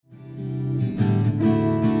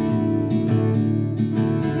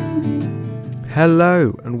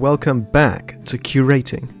Hello and welcome back to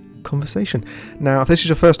Curating Conversation. Now, if this is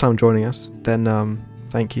your first time joining us, then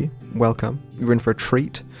thank you, welcome. You're in for a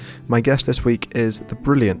treat. My guest this week is the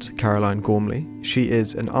brilliant Caroline Gormley. She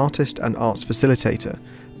is an artist and arts facilitator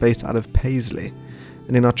based out of Paisley.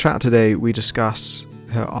 And in our chat today, we discuss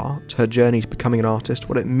her art, her journey to becoming an artist,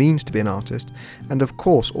 what it means to be an artist, and of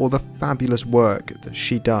course, all the fabulous work that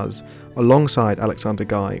she does alongside Alexander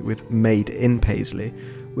Guy with Made in Paisley,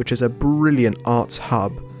 which is a brilliant arts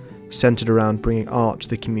hub centred around bringing art to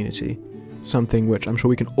the community, something which I'm sure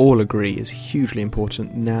we can all agree is hugely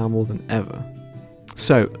important now more than ever.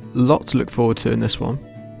 So, lots to look forward to in this one,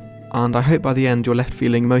 and I hope by the end you're left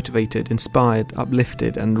feeling motivated, inspired,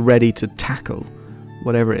 uplifted, and ready to tackle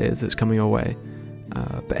whatever it is that's coming your way.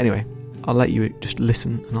 But anyway, I'll let you just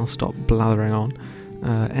listen and I'll stop blathering on.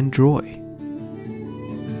 Enjoy.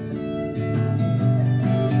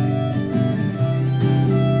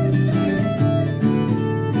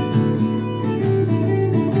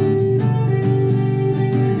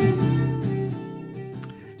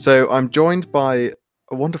 So I'm joined by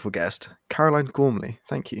a wonderful guest, Caroline Gormley.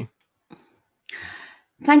 Thank you.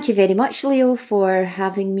 Thank you very much, Leo, for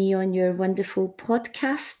having me on your wonderful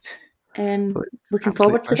podcast. Looking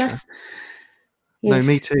forward to this. Yes.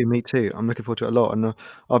 No, me too. I'm looking forward to it a lot. And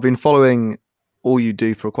I've been following all you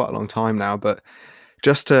do for quite a long time now. But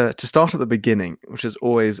just to start at the beginning, which is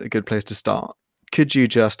always a good place to start, could you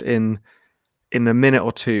just in a minute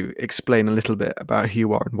or two explain a little bit about who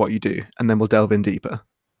you are and what you do? And then we'll delve in deeper.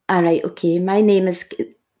 All right, okay. My name is...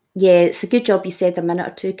 Yeah, it's a good job you said a minute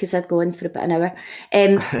or two because I'd go on for about an hour.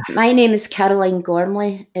 My name is Caroline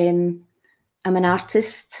Gormley. I'm an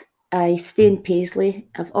artist. I stay in Paisley.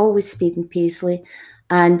 I've always stayed in Paisley.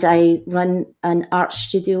 And I run an art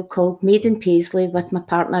studio called Made in Paisley with my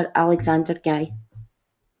partner, Alexander Guy.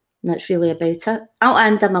 And that's really about it. Oh,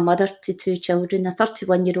 and I'm a mother to two children, a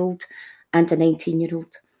 31-year-old and a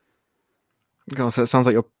 19-year-old. God, so it sounds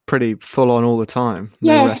like you're pretty full on all the time.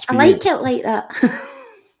 Yeah, I like it like that.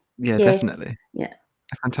 Yeah, definitely. Yeah.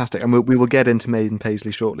 Fantastic. And we will get into Made in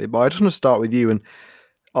Paisley shortly. But I just want to start with you and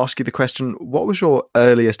ask you the question, what was your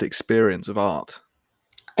earliest experience of art?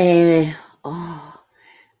 My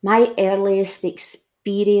earliest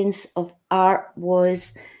experience of art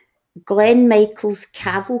was Glenn Michael's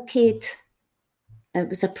Cavalcade. It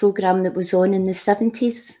was a programme that was on in the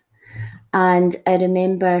 70s. And I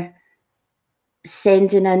remember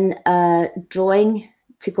sending in a drawing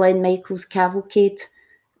to Glenn Michael's Cavalcade,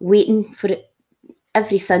 waiting for it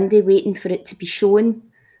every Sunday, waiting for it to be shown,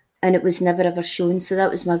 and it was never ever shown. So that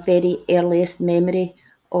was my very earliest memory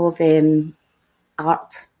of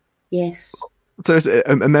art. Yes. So it's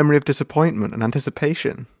a memory of disappointment and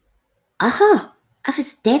anticipation. I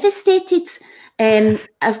was devastated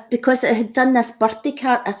because I had done this birthday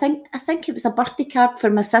card. I think it was a birthday card for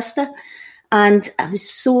my sister, and I was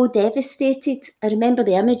so devastated. I remember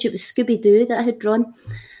the image. It was Scooby-Doo that I had drawn.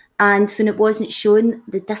 And when it wasn't shown,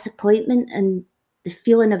 the disappointment and the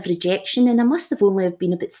feeling of rejection, and I must have only have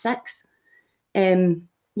been about 6.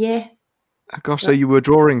 Yeah. Gosh, so you were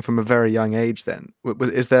drawing from a very young age then.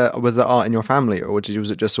 Was there art in your family, or was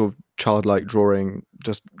it just sort of childlike drawing,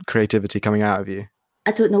 just creativity coming out of you?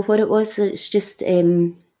 I don't know what it was. It's just,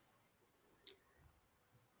 it's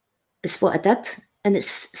what I did. And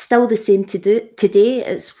it's still the same to do today.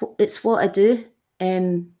 It's what I do.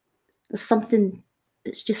 There's something...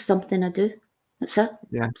 It's just something I do. That's it.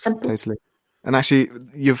 Yeah, simple. Totally. And actually,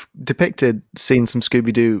 you've seen some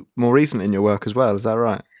Scooby-Doo more recently in your work as well. Is that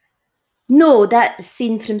right? No, that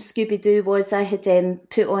scene from Scooby-Doo was I had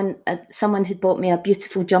put on, someone had bought me a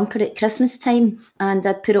beautiful jumper at Christmas time, and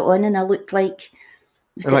I'd put it on and I looked like...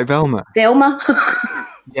 Like Velma? Velma.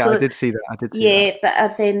 Yeah, so, I did see that. Yeah, but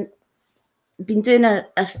I've been doing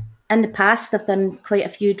in the past, I've done quite a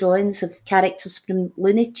few drawings of characters from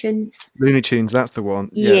Looney Tunes. Looney Tunes, that's the one.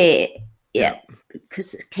 Yeah.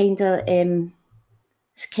 Because it's kind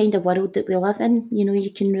of world that we live in. You know, you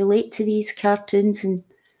can relate to these cartoons and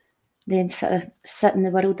then sort of sit in the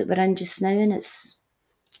world that we're in just now, and it's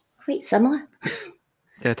quite similar.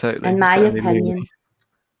 Yeah, totally. In my opinion.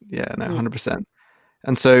 Yeah, no, 100%.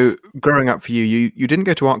 And so, growing up for you didn't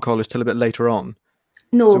go to art college till a bit later on.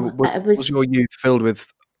 No, so was your youth filled with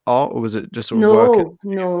art, or was it just sort of work?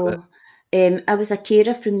 No. I was a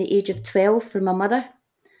carer from the age of 12 for my mother.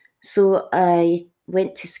 So I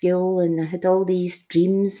went to school and I had all these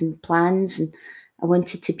dreams and plans, and I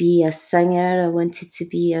wanted to be a singer, I wanted to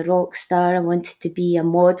be a rock star, I wanted to be a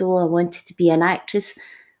model, I wanted to be an actress,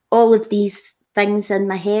 all of these things in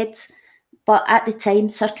my head. But at the time,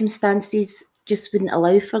 circumstances just wouldn't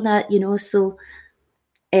allow for that, you know. So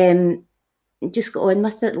just got on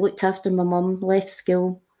with it, looked after my mum, left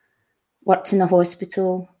school, worked in a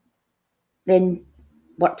hospital, then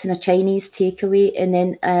worked in a Chinese takeaway, and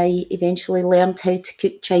then I eventually learned how to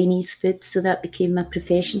cook Chinese food, so that became my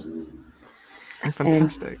profession. Oh,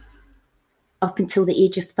 fantastic. Up until the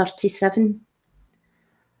age of 37.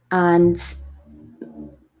 And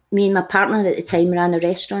me and my partner at the time ran a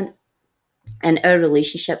restaurant, and our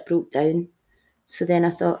relationship broke down. So then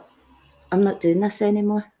I thought, I'm not doing this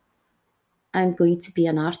anymore. I'm going to be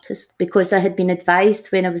an artist, because I had been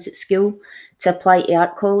advised when I was at school to apply to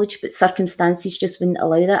art college, but circumstances just wouldn't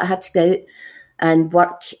allow that. I had to go out and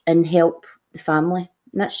work and help the family.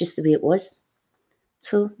 And that's just the way it was.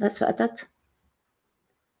 So that's what I did.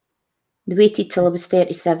 I waited till I was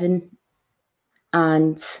 37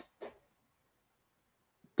 and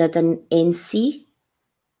did an HNC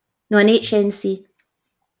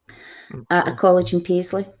at a college in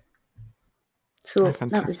Paisley. So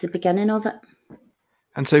that was the beginning of it.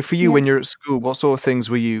 And so for you, when you're at school, what sort of things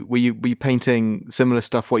were you painting similar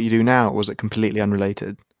stuff what you do now, or was it completely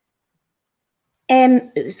unrelated?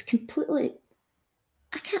 It was completely,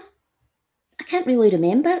 I can't really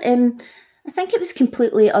remember. I think it was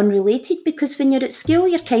completely unrelated, because when you're at school,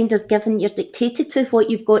 you're kind of you're dictated to what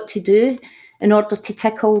you've got to do in order to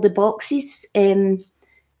tick all the boxes.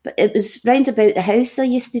 But it was round about the house I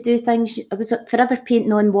used to do things. I was forever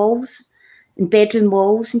painting on walls and bedroom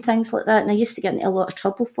walls and things like that, and I used to get into a lot of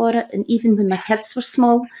trouble for it. And even when my kids were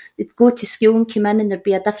small, they'd go to school and come in and there'd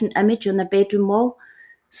be a different image on their bedroom wall.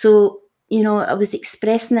 So, I was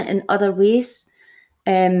expressing it in other ways.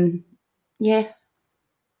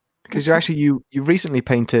 Because you recently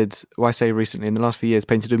painted, well, I say recently, in the last few years,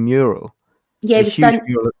 painted a mural. Yeah, a huge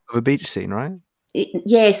mural of a beach scene, right?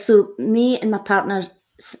 Yeah, so me and my partner,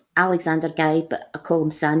 Alexander Guy, but I call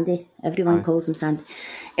him Sandy. Everyone calls him Sandy.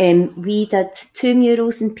 We did 2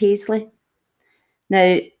 murals in Paisley.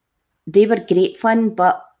 Now, they were great fun,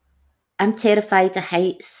 but I'm terrified of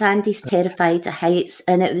heights. Sandy's terrified of heights,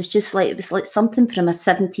 and it was like something from a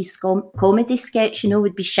 70s comedy sketch.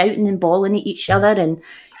 We'd be shouting and bawling at each other, and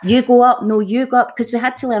you go up, no, you go up, because we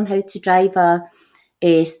had to learn how to drive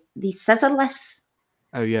these scissor lifts.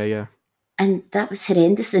 Oh yeah. And that was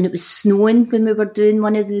horrendous, and it was snowing when we were doing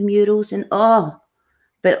one of the murals, and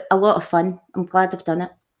but a lot of fun. I'm glad I've done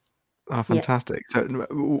it. Oh, fantastic. Yeah.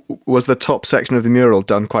 So was the top section of the mural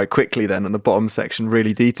done quite quickly then, and the bottom section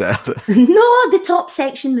really detailed? No, the top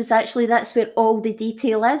section was that's where all the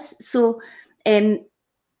detail is. So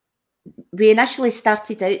we initially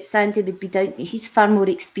started out, Sandy would be down, he's far more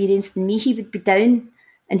experienced than me, he would be down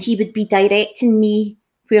and he would be directing me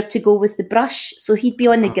where to go with the brush. So he'd be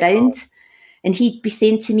on the ground and he'd be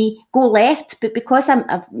saying to me, go left, but because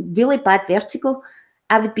I've really bad vertigo,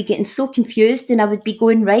 I would be getting so confused and I would be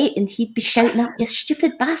going right and he'd be shouting up, you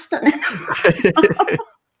stupid bastard.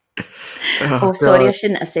 Sorry, I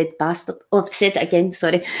shouldn't have said bastard. I've said it again,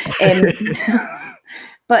 sorry.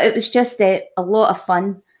 But it was just a lot of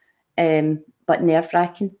fun, but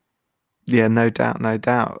nerve-wracking. Yeah, no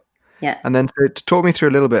doubt. Yeah. And then to talk me through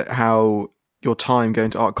a little bit how your time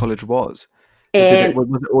going to art college was.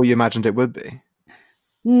 Was it all you imagined it would be?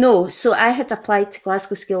 No, so I had applied to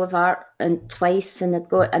Glasgow School of Art twice and I'd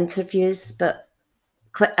got interviews, but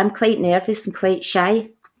I'm quite nervous and quite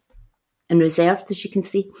shy and reserved, as you can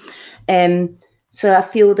see. So I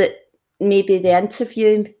feel that maybe the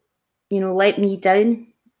interview, let me down,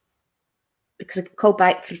 because I could call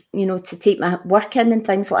back for, to take my work in and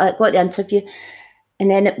things like that. I got the interview.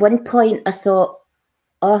 And then at one point I thought,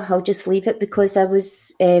 I'll just leave it, because I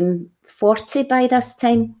was 40 by this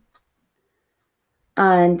time.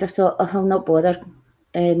 And I thought, I'll not bother.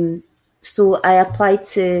 So I applied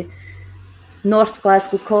to North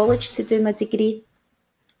Glasgow College to do my degree.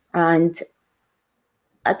 And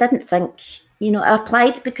I didn't think, I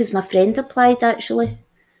applied because my friend applied actually.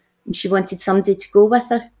 And she wanted somebody to go with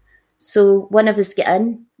her. So one of us got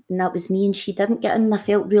in, and that was me, and she didn't get in. And I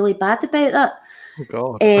felt really bad about that. Oh,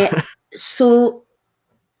 God. So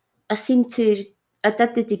I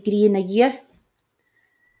did the degree in a year.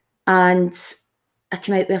 And I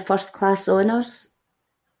came out with a first class honours.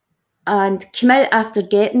 And came out after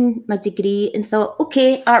getting my degree and thought,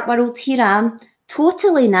 okay, art world, here I am,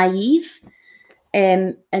 totally naive.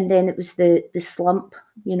 And then it was the slump,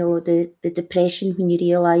 the depression, when you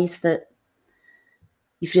realise that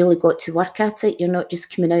you've really got to work at it. You're not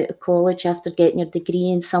just coming out of college after getting your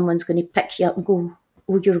degree and someone's going to pick you up and go,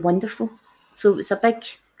 oh, you're wonderful. So it was a big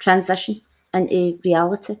transition into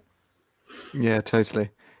reality. Yeah, totally.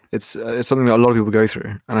 It's something that a lot of people go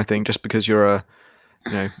through. And I think just because you're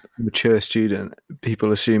mature student,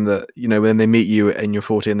 people assume that, when they meet you and you're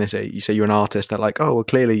 40 and you say you're an artist, they're like, oh, well,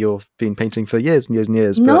 clearly you've been painting for years and years and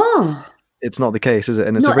years. But No, it's not the case, is it?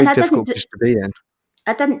 And it's no, a and very difficult position to be in.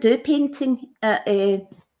 I didn't do painting. When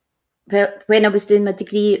I was doing my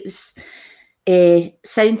degree, it was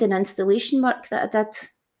sound and installation work that I did.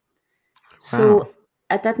 So Wow.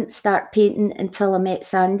 I didn't start painting until I met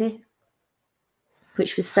Sandy,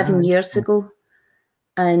 which was 7 years ago.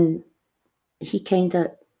 And he kind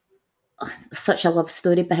of, such a love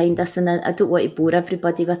story behind this, and I don't want to bore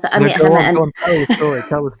everybody with it. Go on,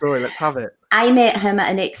 tell the story, let's have it. I met him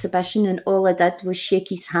at an exhibition, and all I did was shake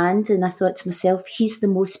his hand, and I thought to myself, he's the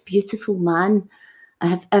most beautiful man I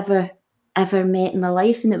have ever met in my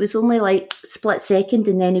life. And it was only like a split second,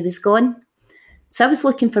 and then he was gone. So I was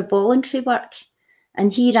looking for voluntary work,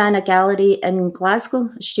 and he ran a gallery in Glasgow,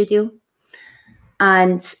 a studio,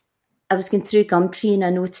 and I was going through Gumtree and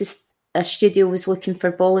I noticed a studio was looking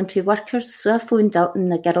for voluntary workers. So I phoned up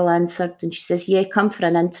and the girl answered and she says, yeah, come for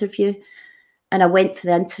an interview. And I went for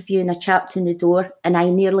the interview and I chapped on the door and I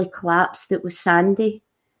nearly collapsed. It was Sandy.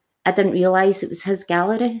 I didn't realise it was his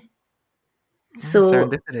gallery. So,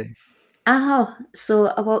 serendipity. So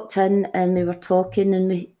I walked in and we were talking,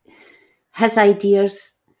 and his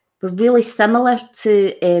ideas were really similar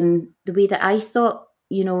to the way that I thought,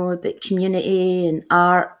 about community and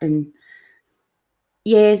art, and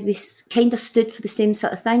we kind of stood for the same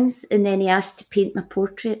sort of things. And then he asked to paint my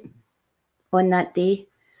portrait on that day.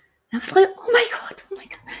 I was like, oh my God.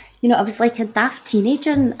 I was like a daft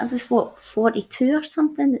teenager, and I was 42 or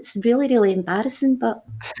something. It's really, really embarrassing, but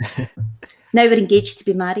now we're engaged to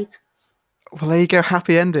be married. Well, there you go.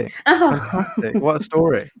 Happy ending. Fantastic. What a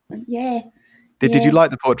story. Yeah. Did you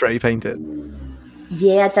like the portrait you painted?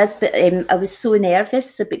 Yeah, I did, but I was so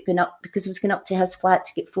nervous about going up, because I was going up to his flat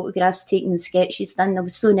to get photographs taken and sketches done. I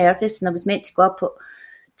was so nervous, and I was meant to go up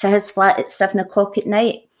to his flat at 7:00 at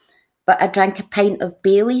night, but I drank a pint of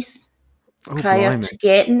Baileys prior to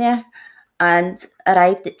getting there, and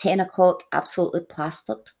arrived at 10:00 absolutely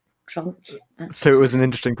plastered, drunk. So it was an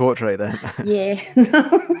interesting portrait then. Yeah.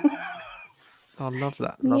 I love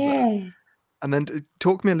that. That. And then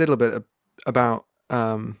talk me a little bit about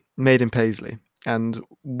Made in Paisley and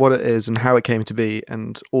what it is and how it came to be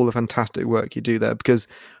and all the fantastic work you do there. Because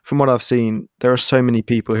from what I've seen, there are so many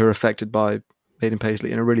people who are affected by Made in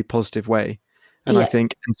Paisley in a really positive way. And I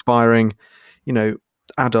think inspiring,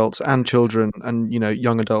 adults and children and,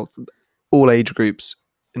 young adults, all age groups,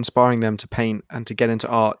 inspiring them to paint and to get into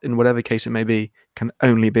art in whatever case it may be can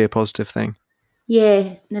only be a positive thing.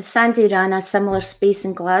 Yeah. Now, Sandy ran a similar space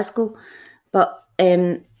in Glasgow, but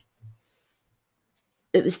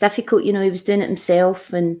it was difficult. He was doing it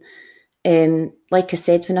himself. And like I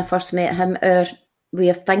said, when I first met him, our way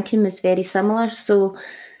of thinking was very similar. So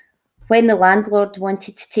when the landlord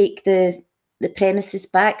wanted to take the premises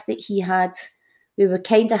back that he had, we were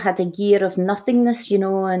kind of had a year of nothingness,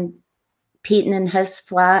 and painting in his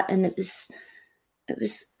flat. And it was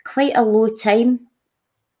quite a low time,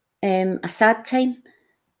 a sad time.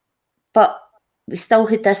 But we still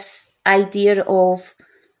had this idea of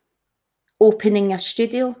opening a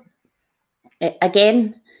studio.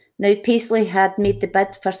 Again, now Paisley had made the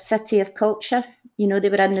bid for City of Culture. They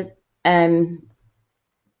were in the, and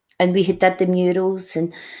we had did the murals,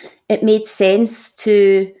 and it made sense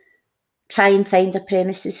to try and find a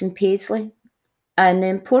premises in Paisley. And the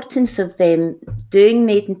importance of doing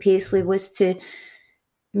Made in Paisley was to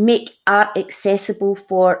make art accessible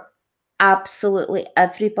for absolutely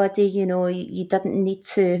everybody. You didn't need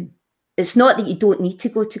to. It's not that you don't need to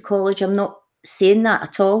go to college. I'm not saying that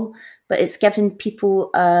at all, but it's giving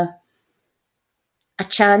people a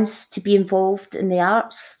chance to be involved in the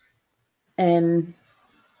arts. So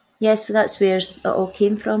that's where it all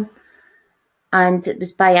came from. And it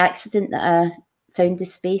was by accident that I found the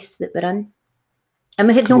space that we're in. And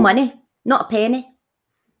we had no money, not a penny.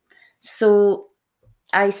 So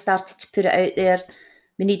I started to put it out there.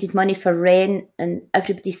 We needed money for rent, and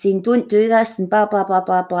everybody's saying, don't do this, and blah, blah, blah,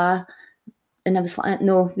 blah, blah. And I was like,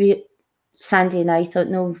 no, Sandy and I thought,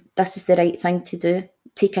 no, this is the right thing to do.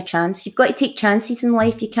 Take a chance. You've got to take chances in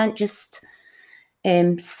life. You can't just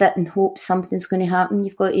sit and hope something's going to happen.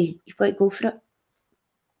 You've got to go for it.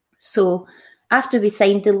 So after we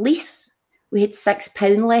signed the lease, we had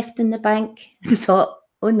 £6 left in the bank. I thought,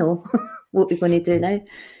 oh no, what are we going to do now?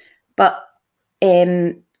 But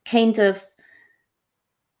kind of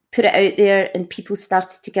put it out there, and people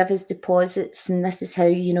started to give us deposits, and this is how,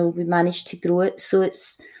 we managed to grow it. So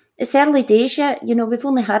it's early days yet. We've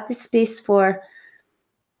only had this space for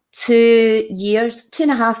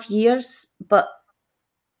 2.5 years, but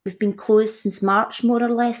we've been closed since March, more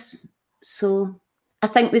or less. So I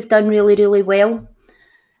think we've done really, really well,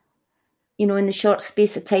 you know, in the short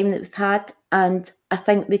space of time that we've had. And I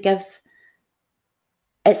think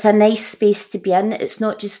it's a nice space to be in. It's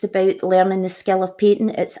not just about learning the skill of painting.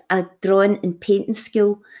 It's a drawing and painting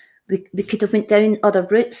school. We could have went down other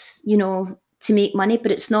routes, you know, to make money,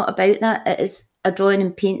 but it's not about that. It is a drawing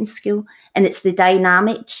and painting school, and it's the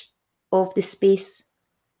dynamic of the space.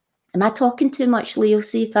 Am I talking too much, Leo?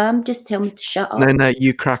 See if I'm, just tell me to shut up. No,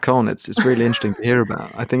 you crack on. It's really interesting to hear about.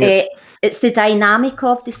 I think it's the dynamic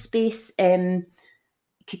of the space. You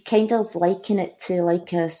could kind of liken it to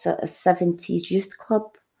like a sort of 70s youth club,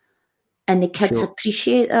 and the kids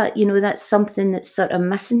appreciate that. You know, that's something that's sort of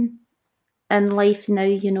missing in life now.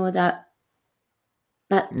 You know, that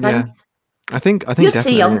thing. Yeah, I think you're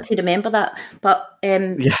too young to remember that, but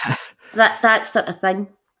that sort of thing.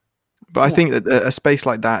 But I think that a space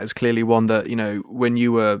like that is clearly one that, you know, when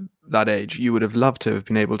you were that age, you would have loved to have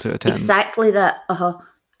been able to attend. Exactly that.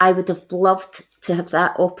 I would have loved to have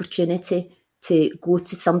that opportunity to go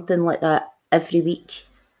to something like that every week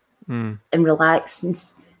and relax. And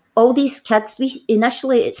all these kids,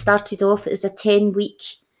 initially it started off as a 10-week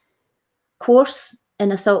course,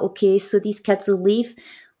 and I thought, okay, so these kids will leave.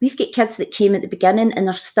 We've got kids that came at the beginning and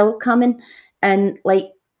are still coming, and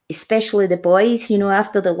like, especially the boys, you know,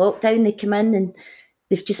 after the lockdown, they come in and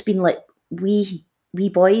they've just been like wee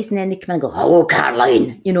boys, and then they come in and go, "Hello,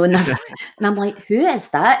 Caroline," you know, and I'm like, who is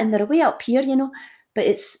that? And they're way up here, you know.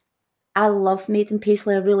 But I love Made in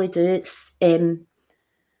Paisley, I really do. It's I'm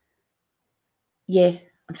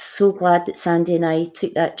so glad that Sandy and I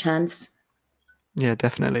took that chance. Yeah,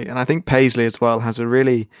 definitely. And I think Paisley as well has a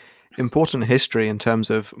really important history in terms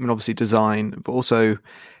of, I mean, obviously design, but also,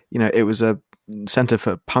 you know, it was a centre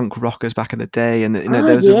for punk rockers back in the day, and you know,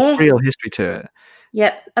 there's a real history to it.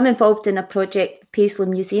 Yep, I'm involved in a project, Paisley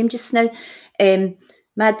Museum, just now.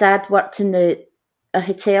 My dad worked in a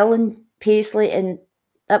hotel in Paisley, and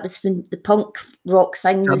that was when the punk rock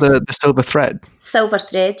thing was the Silver Thread. Silver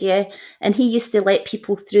Thread, yeah. And he used to let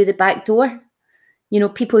people through the back door, you know,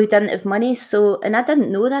 people who didn't have money. So, and I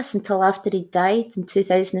didn't know this until after he died in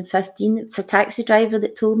 2015. It was a taxi driver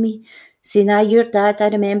that told me, saying, your dad, I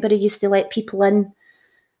remember, he used to let people in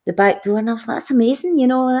the back door. And I was like, that's amazing, you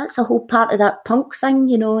know, that's a whole part of that punk thing,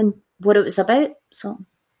 you know, and what it was about. So,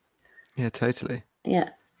 yeah, totally. Yeah.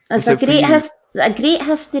 There's a great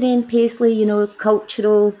history in Paisley, you know,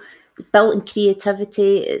 cultural, it's built in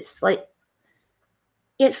creativity. It's like,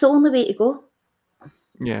 it's the only way to go.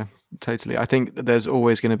 Yeah, totally. I think that there's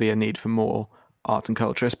always going to be a need for more art and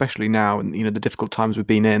culture, especially now, and you know, the difficult times we've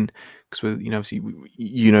been in, because with, you know, obviously,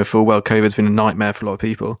 you know, full well, COVID's been a nightmare for a lot of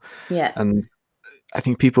people. Yeah. And I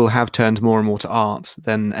think people have turned more and more to art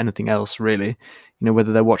than anything else, really. You know,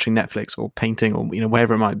 whether they're watching Netflix or painting or, you know,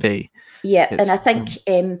 wherever it might be. Yeah, and I think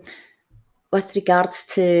with regards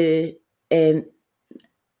to,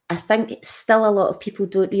 I think still a lot of people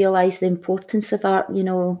don't realise the importance of art, you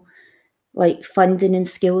know, like funding in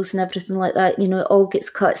schools and everything like that. You know, it all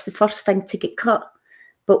gets cut. It's the first thing to get cut.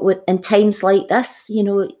 But in times like this, you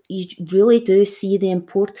know, you really do see the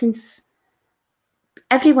importance.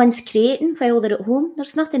 Everyone's creating while they're at home.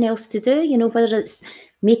 There's nothing else to do, you know, whether it's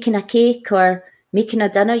making a cake or making a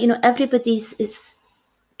dinner, you know, it's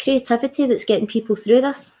creativity that's getting people through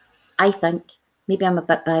this, I think. Maybe I'm a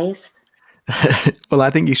bit biased. Well, I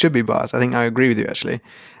think you should be biased. I think I agree with you, actually.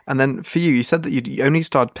 And then for you said that you only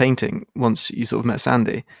started painting once you sort of met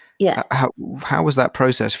Sandy. Yeah. How was that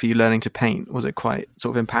process for you learning to paint? Was it quite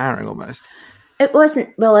sort of empowering almost? It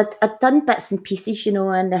wasn't. Well, I'd done bits and pieces, you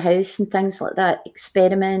know, in the house and things like that,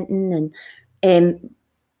 experimenting.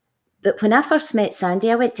 But when I first met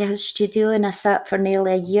Sandy, I went to his studio and I sat for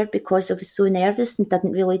nearly a year because I was so nervous and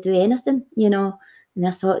didn't really do anything, you know. And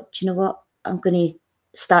I thought, do you know what? I'm going to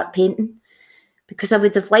start painting. Because I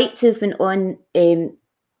would have liked to have went on,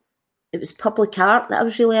 it was public art that I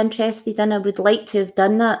was really interested in. I would like to have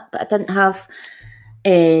done that, but I didn't have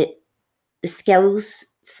the skills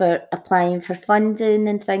for applying for funding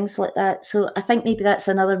and things like that. So I think maybe that's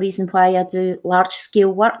another reason why I do large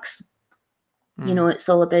scale works. You know, it's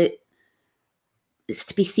all about, it's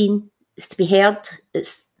to be seen, it's to be heard.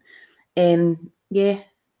 It's, I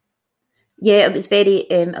was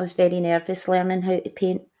very nervous learning how to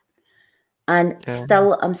paint. And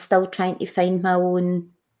I'm still trying to find my own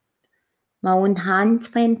hand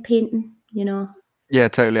when painting, you know. Yeah,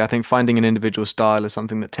 totally. I think finding an individual style is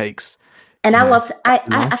something that takes. And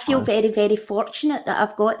I feel very, very fortunate that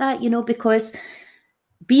I've got that, you know, because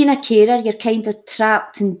being a carer, you're kind of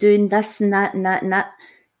trapped and doing this and that and that and that.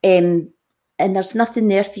 And there's nothing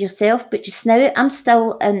there for yourself. But just now I can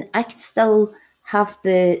still have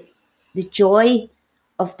the joy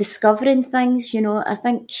discovering things. I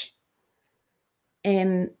think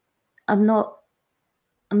I'm not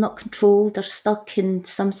controlled or stuck in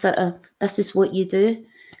some sort of, this is what you do.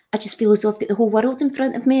 I just feel as though I've got the whole world in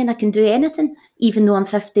front of me and I can do anything, even though I'm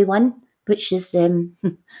 51, which is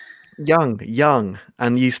young,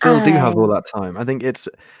 and you still do have all that time. I think that's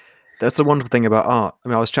the wonderful thing about art. I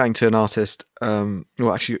mean, I was chatting to an artist,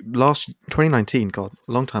 actually last 2019, God,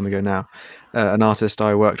 a long time ago now, an artist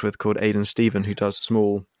I worked with called Aidan Stephen, who does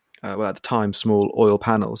small, at the time, small oil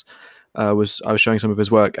panels. I was showing some of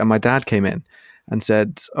his work, and my dad came in and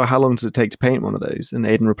said, "Oh, how long does it take to paint one of those?" And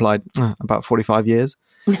Aidan replied, "About 45 years."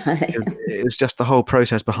 It's just the whole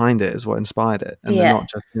process behind it is what inspired it, and not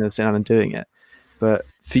just sitting down and doing it. But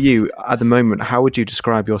for you, at the moment, how would you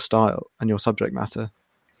describe your style and your subject matter?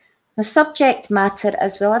 My subject matter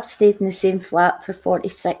as well, I've stayed in the same flat for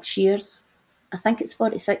 46 years. I think it's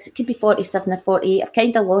 46. It could be 47 or 48. I've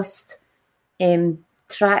kind of lost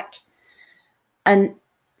track. And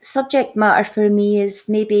subject matter for me is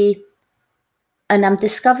maybe, and I'm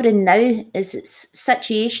discovering now, is it's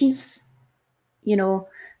situations,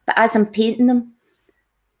 but as I'm painting them,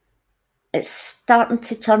 it's starting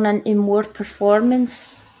to turn into more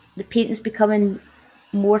performance. The painting's becoming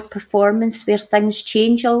more performance where things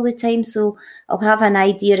change all the time. So I'll have an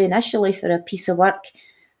idea initially for a piece of work,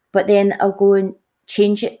 but then I'll go and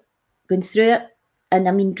change it, going through it, and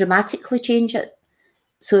I mean dramatically change it.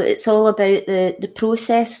 So it's all about the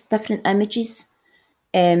process, different images,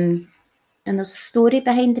 and there's a story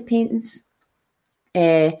behind the paintings.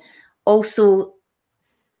 Also,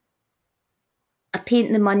 I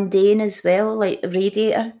paint the mundane as well, like a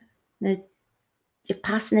radiator. You're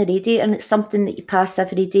passing a radiator and it's something that you pass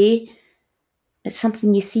every day. It's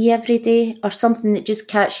something you see every day, or something that just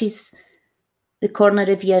catches the corner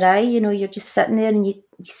of your eye. You're just sitting there and you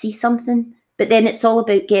see something. But then it's all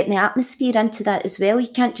about getting the atmosphere into that as well. You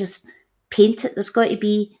can't just paint it. There's got to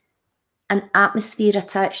be an atmosphere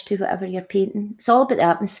attached to whatever you're painting. It's all about the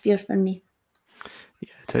atmosphere for me. Yeah,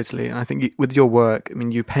 totally. And I think with your work, I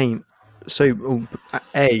mean, you paint so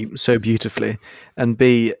beautifully, and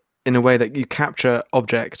B, in a way that you capture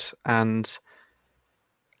objects and,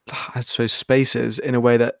 I suppose, spaces in a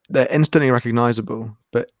way that they're instantly recognizable,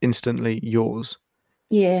 but instantly yours.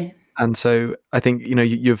 Yeah. And so I think,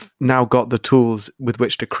 you've now got the tools with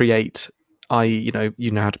which to create, i.e.,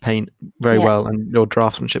 you know how to paint very well, and your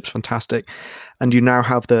draftsmanship's fantastic. And you now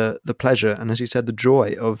have the pleasure, and as you said, the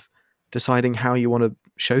joy of deciding how you want to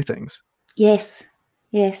show things. Yes.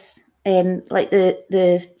 Like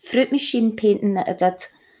the fruit machine painting that I did,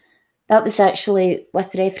 that was actually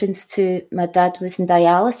with reference to my dad was in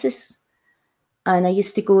dialysis, and I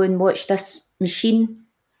used to go and watch this machine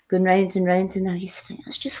going round and round, and I used to think,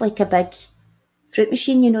 it's just like a big fruit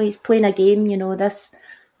machine, he's playing a game, this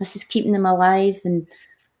is keeping him alive. And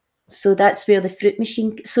so that's where the fruit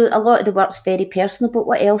machine, so a lot of the work's very personal, but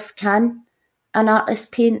what else can an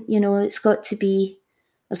artist paint? It's got to be,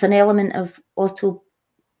 there's an element of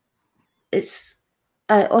it's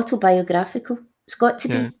autobiographical. It's got to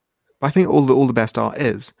be. I think all the best art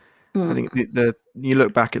is. I think you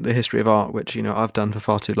look back at the history of art, which I've done for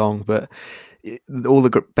far too long, but all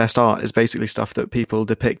the best art is basically stuff that people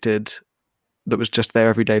depicted that was just their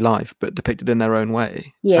everyday life, but depicted in their own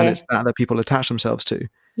way. Yeah. And it's that people attach themselves to,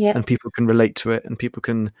 and people can relate to it, and people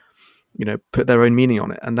can put their own meaning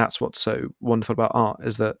on it. And that's what's so wonderful about art,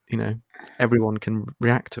 is that everyone can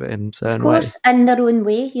react to it in certain ways. Of course, in their own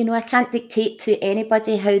way. I can't dictate to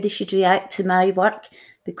anybody how they should react to my work,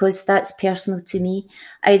 because that's personal to me.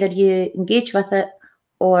 Either you engage with it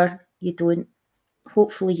or you don't.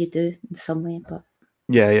 Hopefully you do in some way. But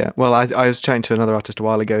yeah. Well, I was chatting to another artist a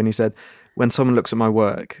while ago, and he said, when someone looks at my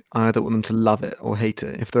work, I either want them to love it or hate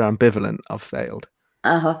it. If they're ambivalent, I've failed.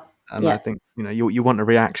 And I think you want a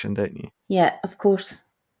reaction, don't you? Yeah, of course.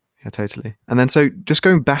 Yeah, totally. And then, so just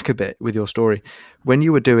going back a bit with your story, when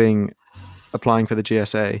you were applying for the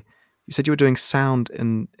GSA, you said you were doing sound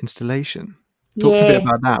and installation. Talk a bit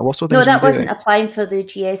about that. What sort of things? No, that wasn't applying for the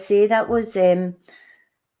GSA. That was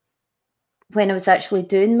when I was actually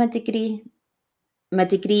doing my degree. My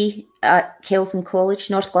degree at Kelvin College,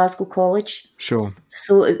 North Glasgow College. Sure.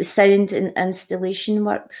 So it was sound and installation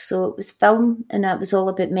work. So it was film, and that was all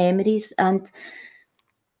about memories. And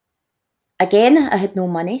again, I had no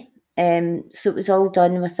money. So it was all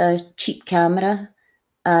done with a cheap camera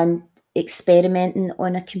and experimenting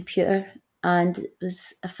on a computer. And it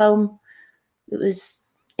was a film that was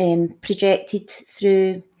projected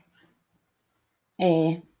through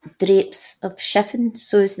drapes of chiffon.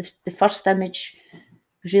 So as the first image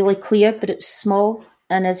was really clear, but it was small.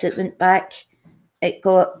 And as it went back, it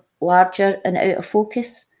got larger and out of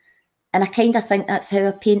focus. And I kind of think that's how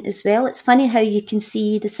I paint as well. It's funny how you can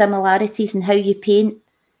see the similarities in how you paint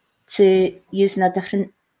to using a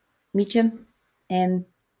different medium.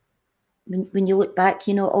 When you look back,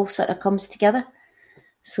 it all sort of comes together.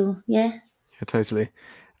 So, yeah. Yeah, totally.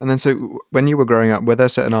 And then, so when you were growing up, were there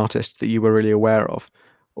certain artists that you were really aware of?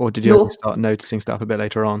 Or did you only No, start noticing stuff a bit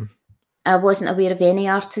later on? I wasn't aware of any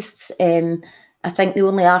artists. I think the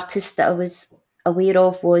only artist that I was aware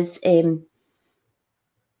of was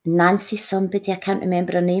Nancy somebody, I can't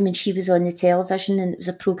remember her name, and she was on the television, and it was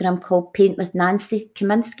a programme called Paint with Nancy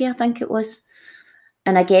Kaminsky, I think it was.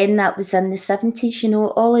 And again, that was in the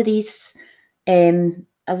 70s, all of these, I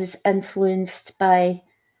was influenced by,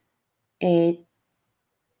 I'm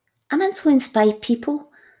influenced by people,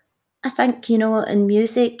 I think, in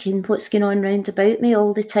music and what's going on round about me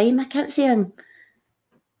all the time. I can't say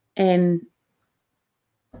um,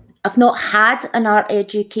 I've not had an art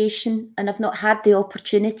education, and I've not had the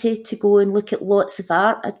opportunity to go and look at lots of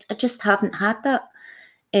art. I just haven't had that.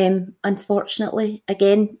 Unfortunately,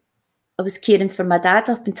 again, I was caring for my dad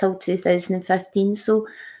up until 2015, so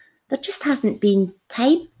there just hasn't been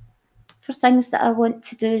time for things that I want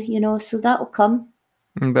to do, so that'll come.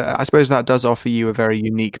 But I suppose that does offer you a very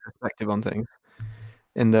unique perspective on things,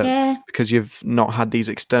 in that Yeah. because you've not had these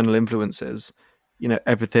external influences,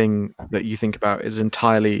 everything that you think about is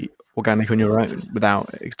entirely organic on your own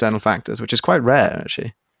without external factors, which is quite rare,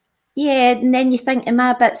 actually. Yeah, and then you think, am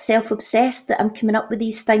I a bit self-obsessed that I'm coming up with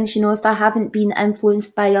these things, if I haven't been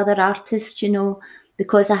influenced by other artists,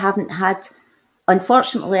 because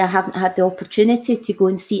unfortunately, I haven't had the opportunity to go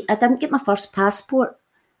and see. I didn't get my first passport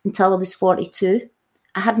until I was 42.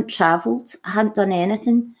 I hadn't travelled. I hadn't done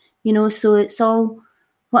anything, so it's all,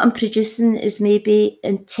 what I'm producing is maybe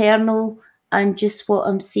internal and just what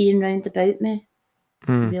I'm seeing round about me,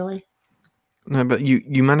 really. No, but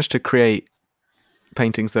you managed to create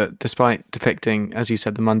paintings that, despite depicting, as you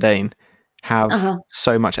said, the mundane, have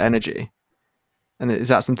so much energy. And is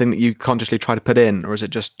that something that you consciously try to put in, or is it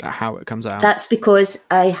just how it comes out? That's because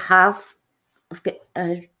I've got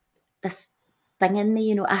this thing in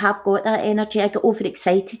me, I have got that energy. I get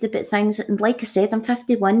overexcited about things. And like I said, I'm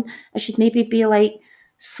 51. I should maybe be like,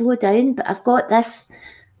 slow down. But I've got this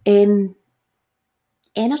energy.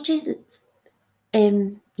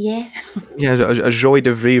 Yeah. Yeah, a joie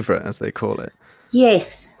de vivre, as they call it.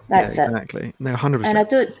 Yes, that's it. Exactly. No, 100%. And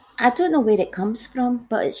I don't know where it comes from,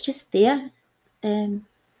 but it's just there. No,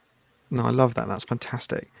 I love that. That's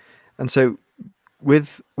fantastic. And so,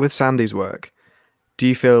 with Sandy's work, do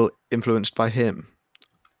you feel influenced by him?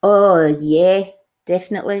 Oh yeah,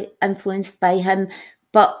 definitely influenced by him.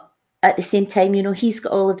 But at the same time, he's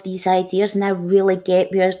got all of these ideas, and I really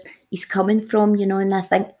get where he's coming from, and I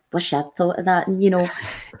think, wish I'd thought of that. And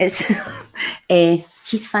it's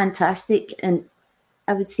he's fantastic, and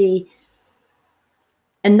I would say,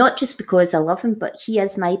 and not just because I love him, but he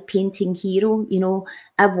is my painting hero.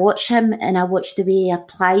 I watch him and I watch the way he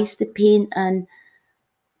applies the paint, and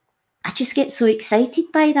I just get so excited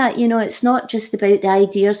by that. It's not just about the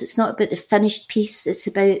ideas, it's not about the finished piece, it's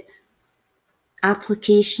about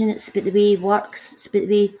application, it's about the way he works, it's about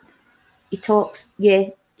the way he talks. Yeah,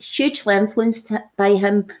 hugely influenced by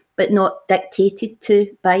him, but not dictated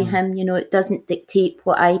to by him. It doesn't dictate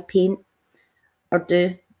what I paint or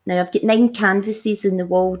do. Now, I've got 9 canvases in the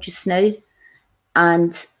wall just now,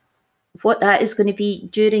 and what that is going to be,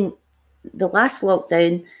 during the last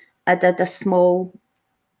lockdown, I did a small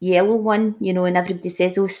yellow one, and everybody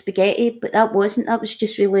says, oh, spaghetti, but that wasn't. That was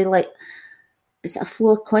just really like, is it a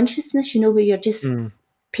flow of consciousness, where you're just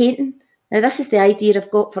painting. Now, this is the idea I've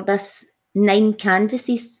got for this 9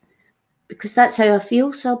 canvases, because that's how I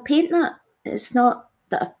feel, so I'll paint that. It's not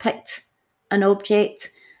that I've picked an object,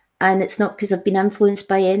 and it's not because I've been influenced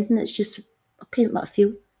by anything, it's just I paint what I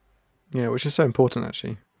feel. Yeah, which is so important,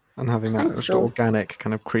 actually, and having that so. organic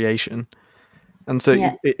kind of creation. And so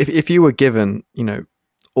if you were given,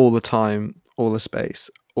 all the time, all the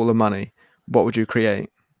space, all the money, what would you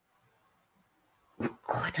create? Oh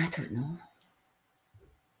God, I don't know.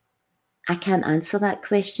 I can't answer that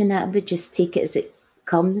question. I would just take it as it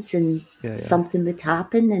comes, and something would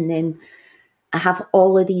happen, and then I have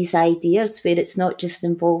all of these ideas where it's not just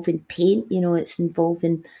involving paint, it's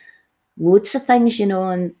involving loads of things,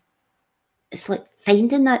 and it's like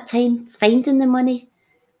finding that time, finding the money,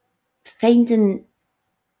 finding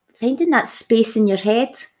that space in your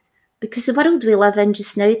head, because the world we live in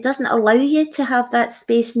just now doesn't allow you to have that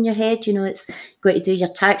space in your head. It's got to do your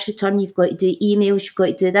tax return, you've got to do emails, you've got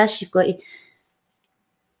to do this, you've got to.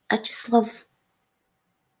 I just love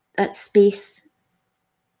that space.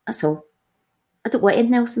 That's all. I don't want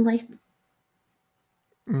anything else in life.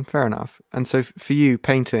 Fair enough. And so for you,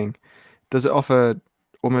 painting, does it offer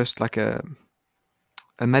almost like a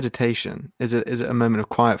meditation? Is it a moment of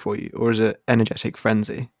quiet for you, or is it energetic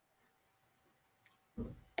frenzy?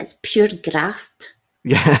 It's pure graft.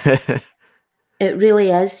 Yeah. It really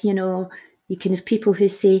is. You can have people who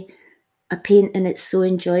say a painting it's so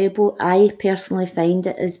enjoyable. I personally find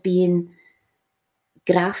it as being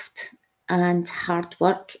graft and hard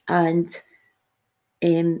work, and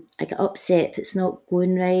I get upset if it's not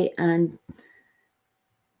going right, and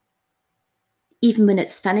even when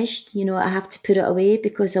it's finished, I have to put it away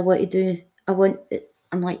because I'm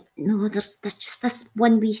like, no, there's just this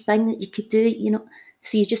one wee thing that you could do.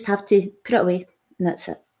 So you just have to put it away, and that's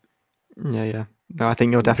it. Yeah. No, I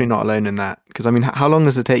think you're definitely not alone in that. Because I mean, how long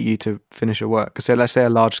does it take you to finish a work? Because let's say a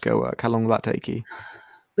large scale work, how long will that take you?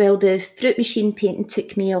 Well, the fruit machine painting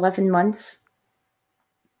took me 11 months,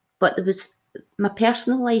 but there was my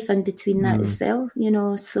personal life in between that as well,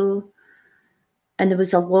 so, and there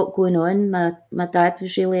was a lot going on. My dad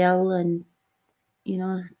was really ill, and,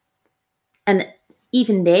 and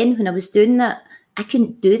even then when I was doing that, I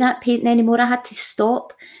couldn't do that painting anymore. I had to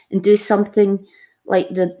stop and do something like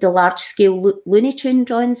the large scale Looney Tune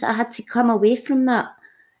drawings. I had to come away from that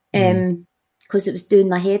because it was doing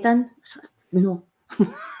my head in. No.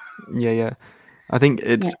 Yeah. I think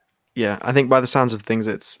I think by the sounds of things,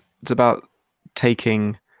 it's about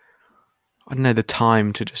taking, I don't know, the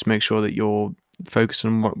time to just make sure that you're focused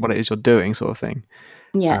on what it is you're doing, sort of thing.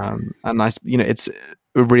 Yeah. And it's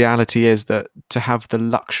the reality is that to have the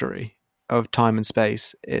luxury of time and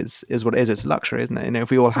space is what it is. It's a luxury, isn't it?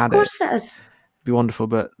 If we all had Of course it is. it'd be wonderful,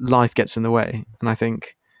 but life gets in the way. And I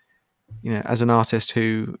think, as an artist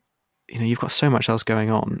who, you've got so much else going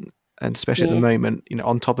on, and especially at the moment,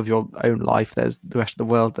 on top of your own life, there's the rest of the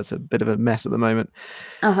world that's a bit of a mess at the moment.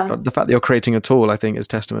 But the fact that you're creating at all, I think, is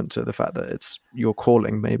testament to the fact that it's your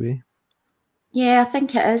calling, maybe. Yeah, I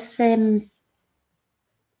think it is.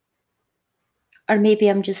 Or maybe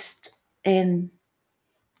I'm just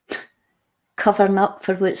covering up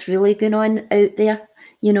for what's really going on out there,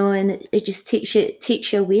 and it just takes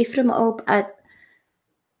you away from it all. But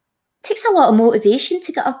it takes a lot of motivation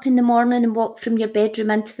to get up in the morning and walk from your bedroom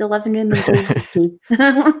into the living room and go, okay.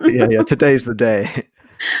 Yeah, today's the day.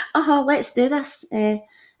 Let's do this. And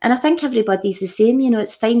I think everybody's the same,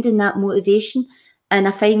 it's finding that motivation. And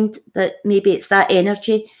I find that maybe it's that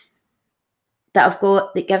energy that I've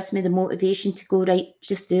got that gives me the motivation to go, right,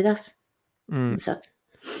 just do this. So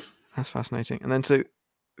that's fascinating. And then, so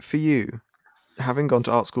for you, having gone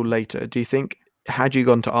to art school later, do you think, had you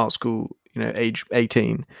gone to art school, age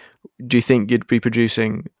 18, do you think you'd be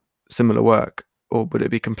producing similar work, or would it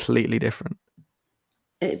be completely different?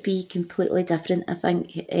 It'd be completely different. I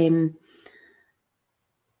think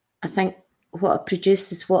what I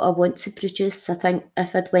produce is what I want to produce. I think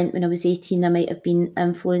if I'd went when I was 18, I might have been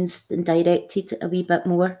influenced and directed a wee bit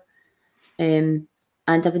more. And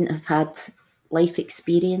I wouldn't have had life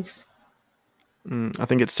experience. I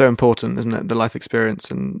think it's so important, isn't it? The life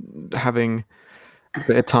experience and having a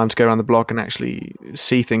bit of time to go around the block and actually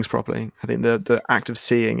see things properly. I think the act of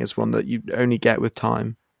seeing is one that you only get with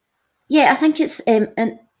time. Yeah, I think it's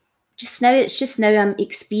and just now I'm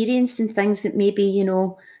experiencing things that maybe,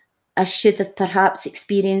 I should have perhaps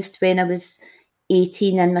experienced when I was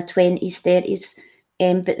 18 in my 20s, 30s.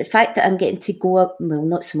 But the fact that I'm getting to go up, well,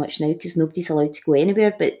 not so much now because nobody's allowed to go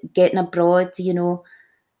anywhere, but getting abroad,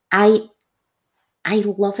 I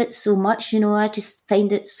love it so much, I just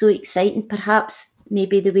find it so exciting. Perhaps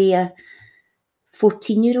maybe the way a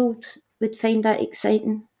 14-year-old would find that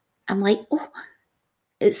exciting. I'm like,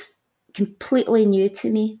 it's completely new to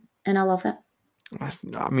me and I love it.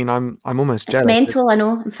 I mean, I'm almost It's jealous. mental, I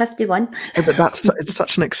know. I'm 51. But it's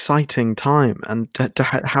such an exciting time, and to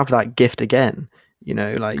have that gift again.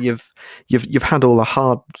 Like you've had all the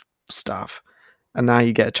hard stuff, and now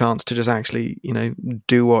you get a chance to just actually,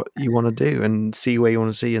 do what you want to do and see where you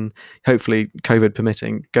want to see, and hopefully, COVID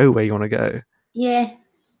permitting, go where you want to go. Yeah,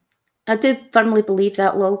 I do firmly believe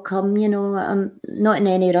that will come. I'm not in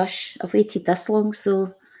any rush. I've waited this long,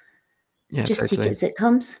 so just Totally. take it as it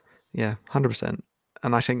comes. Yeah, 100%.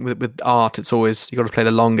 And I think with art, it's always, you got to play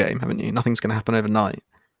the long game, haven't you? Nothing's going to happen overnight.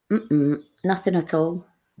 Nothing at all.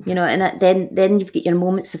 And then you've got your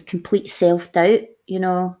moments of complete self-doubt,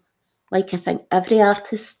 like I think every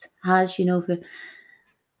artist has, where,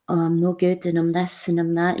 I'm no good and I'm this and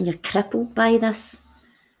I'm that, and you're crippled by this.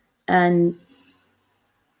 And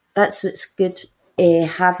that's what's good.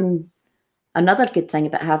 Having another good thing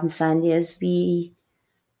about having Sandy is we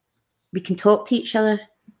can talk to each other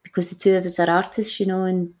because the two of us are artists,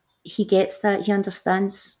 and he gets that, he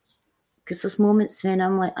understands. Because there's moments when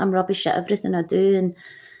I'm like, I'm rubbish at everything I do, and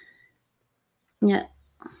yeah.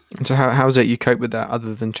 And so how is it you cope with that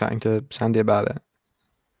other than chatting to Sandy about it?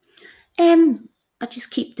 I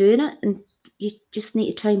just keep doing it, and you just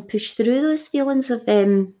need to try and push through those feelings of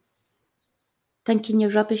thinking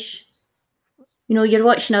you're rubbish. You know, you're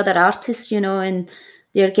watching other artists, you know, and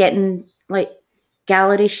they're getting like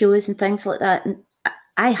gallery shows and things like that. And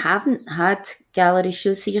I haven't had gallery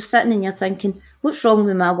shows. So you're sitting and you're thinking, what's wrong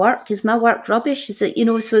with my work? Is my work rubbish? Is it, you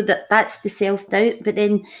know, so that's the self-doubt. But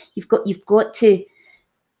then you've got to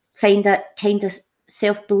find that kind of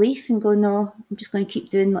self-belief and go, no, I'm just going to keep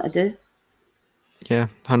doing what I do. Yeah,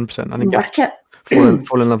 100%. I think and work it.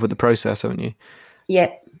 fall in love with the process, haven't you?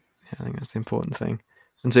 Yeah. I think that's the important thing.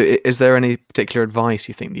 And so is there any particular advice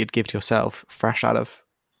you think that you'd give to yourself fresh out of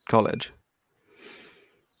college?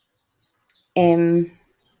 Nah,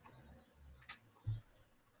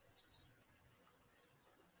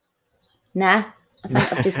 I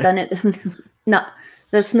think I've just done it. No,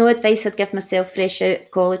 there's no advice I'd give myself fresh out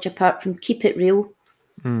of college apart from keep it real.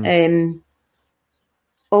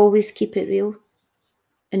 Always keep it real.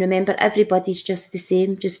 And remember, everybody's just the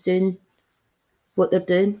same, just doing what they're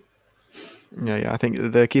doing. Yeah. I think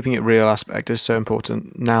the keeping it real aspect is so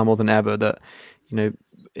important now more than ever, that, you know,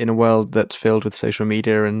 in a world that's filled with social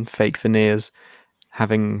media and fake veneers,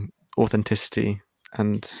 having authenticity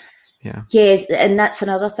and yeah. Yes, and that's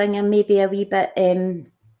another thing. And maybe a wee bit. I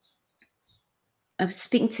was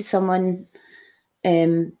speaking to someone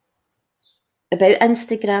about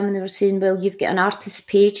Instagram, and they were saying, well, you've got an artist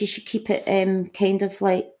page, you should keep it kind of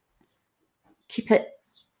like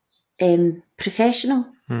professional.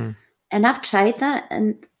 And I've tried that,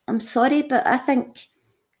 and I'm sorry, but I think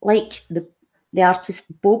like the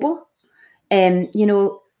artist Bobo, you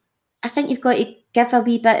know, I think you've got to give a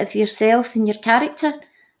wee bit of yourself and your character.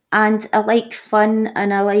 And I like fun,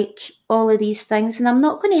 and I like all of these things, and I'm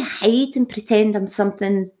not going to hide and pretend I'm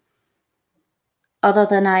something other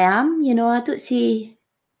than I am. You know, I don't say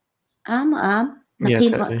I'm what I am. I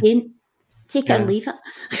paint what I paint. Take it or leave it.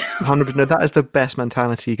 100%. No, that is the best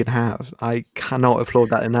mentality you can have. I cannot applaud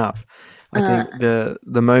that enough. I think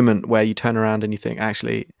the moment where you turn around and you think,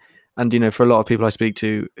 actually, and you know, for a lot of people I speak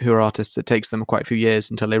to who are artists, it takes them quite a few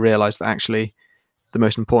years until they realize that actually the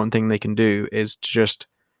most important thing they can do is to just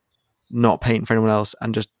not paint for anyone else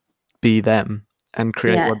and just be them and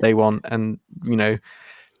create what they want, and, you know,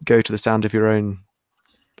 go to the sound of your own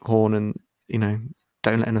horn, and, you know,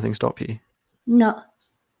 don't let anything stop you. No,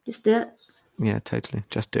 just do it. Yeah, totally.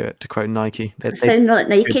 Just do it. To quote Nike, they sound like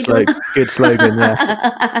Nike. Good slogan.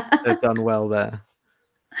 Yeah, they've done well there.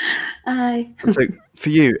 Aye. And so, for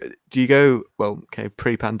you, do you go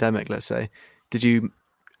pre-pandemic? Let's say, did you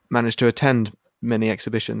manage to attend many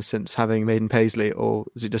exhibitions since having made in Paisley, or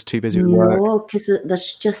is it just too busy with work? No, because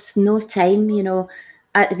there's just no time. You know,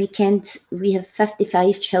 at the weekend we have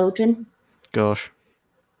 55 children. Gosh.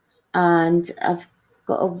 And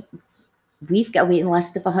we've got a waiting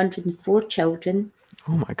list of 104 children.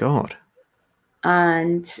 Oh my God.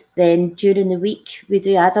 And then during the week we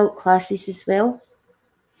do adult classes as well.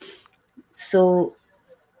 So,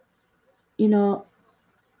 you know,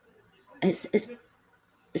 it's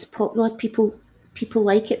popular. People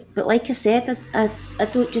like it. But like I said, I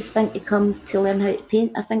don't just think they come to learn how to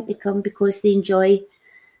paint. I think they come because they enjoy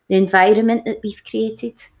the environment that we've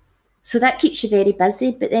created. So that keeps you very busy.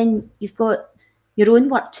 But then you've got your own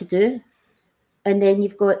work to do. And then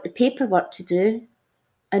you've got the paperwork to do.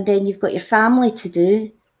 And then you've got your family to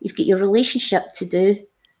do. You've got your relationship to do.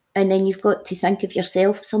 And then you've got to think of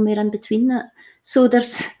yourself somewhere in between that. So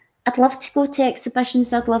I'd love to go to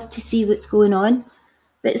exhibitions. I'd love to see what's going on.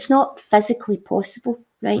 But it's not physically possible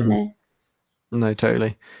right now. No,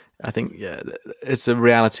 totally. I think, it's a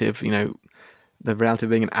reality of, you know, the reality of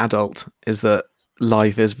being an adult is that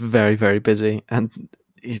life is very, very busy, and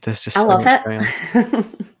there's just I so love much it. going on.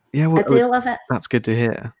 Yeah, well, I do love it. That's good to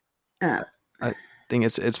hear. I think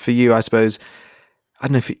it's for you, I suppose. I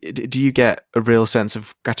don't know do you get a real sense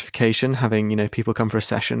of gratification having, you know, people come for a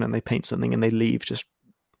session and they paint something and they leave just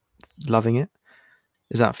loving it?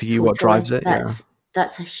 Is that for you totally. What drives it?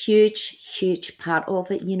 That's a huge part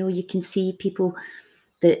of it. You know, you can see people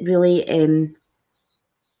that really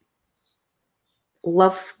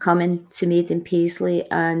love coming to Made in Paisley,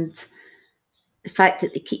 and the fact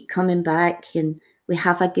that they keep coming back, and we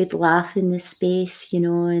have a good laugh in the space, you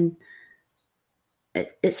know, and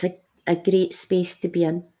it's a great space to be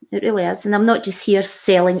in. It really is. And I'm not just here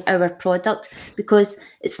selling our product, because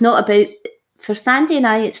it's not about, for Sandy and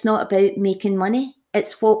I, it's not about making money.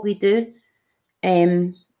 It's what we do.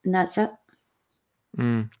 And that's it.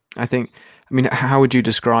 I mean, how would you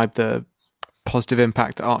describe the positive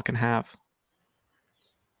impact that art can have?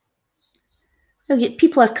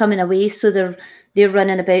 People are coming away, so they're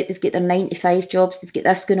running about. They've got their 9 to 5 jobs. They've got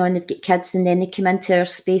this going on. They've got kids, and then they come into our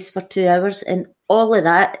space for 2 hours, and all of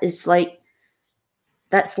that is like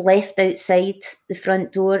that's left outside the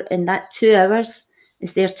front door, and that 2 hours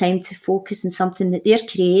is their time to focus on something that they're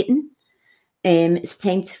creating. It's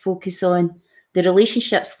time to focus on the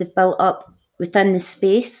relationships they've built up within the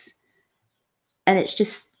space, and it's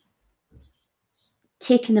just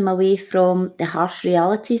taking them away from the harsh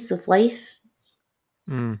realities of life.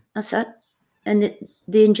 That's it. And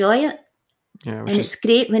they enjoy it. Yeah, and it's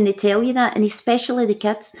great when they tell you that, and especially the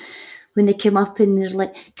kids when they come up and they're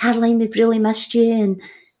like, Caroline, we've really missed you, and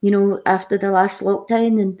after the last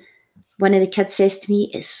lockdown, and one of the kids says to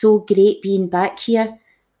me, it's so great being back here,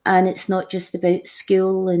 and it's not just about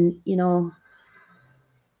school, and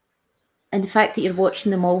and the fact that you're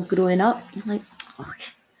watching them all growing up, you're like, oh,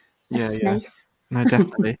 that's nice. No,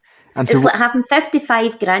 definitely. And it's like having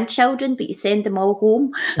 55 grandchildren, but you send them all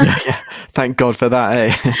home. Yeah. Thank God for that,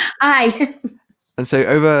 eh? Aye. And so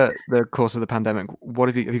over the course of the pandemic, what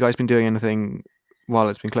have you guys been doing anything while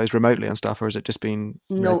it's been closed remotely and stuff, or has it just been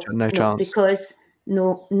no chance? Because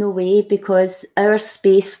no way, because our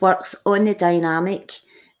space works on the dynamic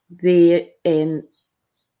where we're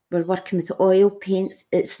working with oil paints.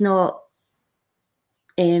 It's not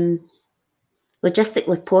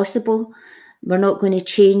logistically possible. We're not going to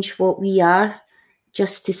change what we are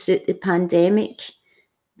just to suit the pandemic.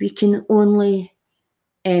 We can only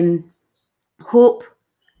hope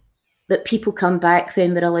that people come back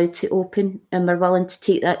when we're allowed to open, and we're willing to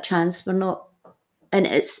take that chance. We're not, and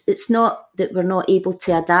it's not that we're not able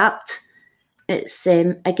to adapt. It's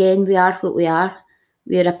again, we are what we are.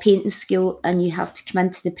 We're a painting school, and you have to come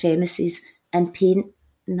into the premises and paint,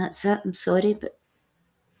 and that's it. I'm sorry, but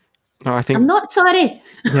no, I think I'm not sorry.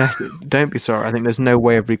 Yeah, don't be sorry. I think there's no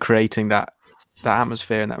way of recreating that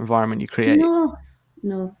atmosphere and that environment you create. No.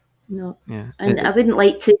 Yeah, and I wouldn't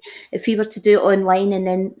like to, if we were to do it online and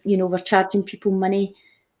then we're charging people money.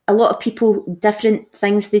 A lot of people, different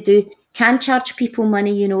things they do, can charge people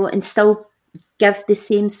money, and still give the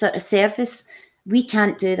same sort of service. We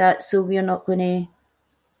can't do that, so we're not going to.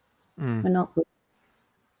 We're not going.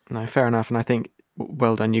 No, fair enough. And I think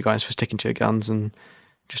well done, you guys, for sticking to your guns and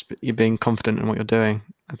just you being confident in what you're doing.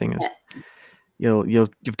 I think it's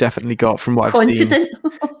you've definitely got, from what I've seen.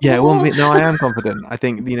 Yeah, well, no, I am confident. I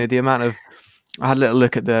think the amount of, I had a little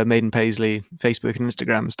look at the Made in Paisley Facebook and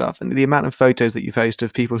Instagram and stuff, and the amount of photos that you post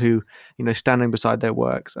of people who standing beside their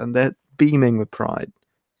works and they're beaming with pride.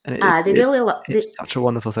 And it's such a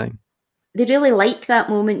wonderful thing. They really like that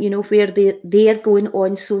moment, where they're going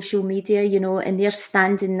on social media, and they're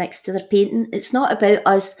standing next to their painting. It's not about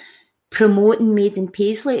us promoting Made in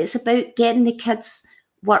Paisley. It's about getting the kids'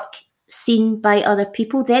 work seen by other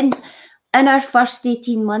people. Then in our first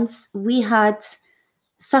 18 months, we had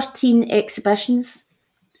 13 exhibitions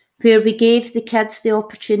where we gave the kids the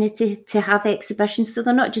opportunity to have exhibitions. So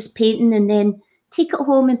they're not just painting and then take it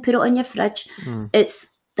home and put it on your fridge.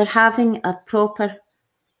 They're having a proper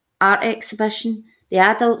art exhibition. The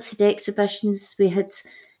adults had exhibitions. We had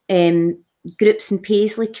groups in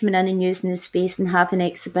Paisley coming in and using the space and having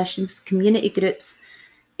exhibitions, community groups.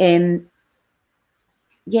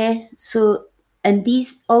 So, and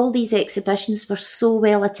all these exhibitions were so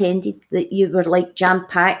well attended that you were like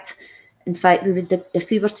jam-packed. In fact, if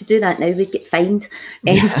we were to do that now, we'd get fined.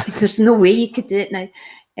 There's no way you could do it now.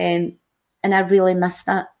 And I really missed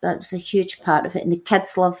that. That was a huge part of it. And the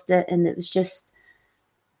kids loved it. And it was just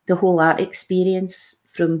the whole art experience,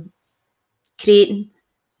 from creating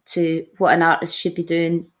to what an artist should be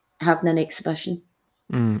doing, having an exhibition.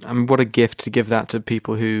 And what a gift to give that to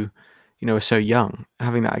people who, are so young,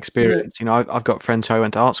 having that experience. Yeah. I've got friends who I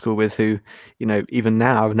went to art school with who, even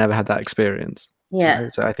now I've never had that experience. Yeah.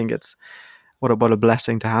 So I think it's what a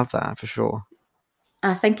blessing to have that, for sure.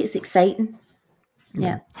 I think it's exciting.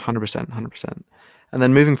 Yeah. 100%. And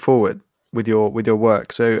then moving forward with your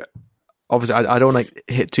work. So obviously I don't want to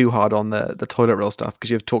hit too hard on the toilet roll stuff,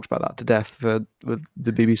 because you've talked about that to death with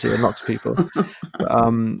the BBC and lots of people. But,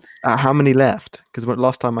 how many left? Because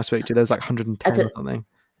last time I spoke to you, there was like 110 or something.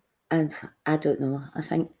 I don't know. I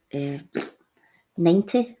think 90.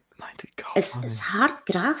 90. God, it's hard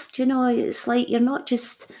graft, It's like you're not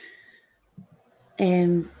just.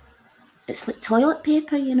 It's like toilet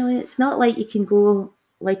paper, It's not like you can go,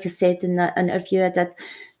 like I said in that interview I did.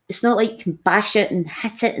 It's not like you can bash it and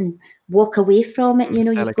hit it and walk away from it.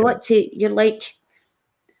 You've got to. You're like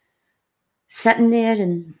sitting there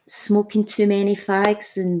and smoking too many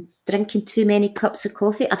fags and drinking too many cups of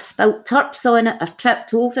coffee. I've spilt turps on it. I've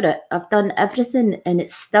tripped over it. I've done everything, and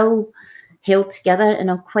it's still held together.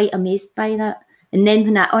 And I'm quite amazed by that. And then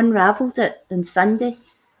when I unravelled it on Sunday,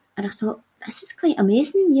 and I thought, this is quite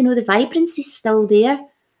amazing. You know, the vibrancy's still there.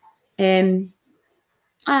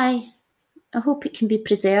 I hope it can be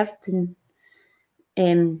preserved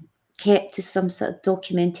and kept to some sort of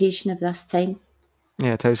documentation of this time.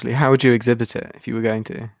 Yeah, totally. How would you exhibit it if you were going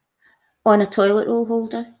to? On a toilet roll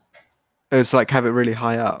holder. It's like have it really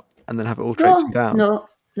high up and then have it all traipsing down. No.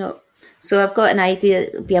 So I've got an idea.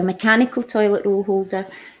 It'll be a mechanical toilet roll holder.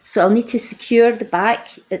 So I'll need to secure the back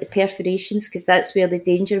at the perforations, because that's where the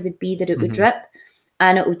danger would be that it would drip,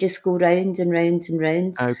 and it will just go round and round and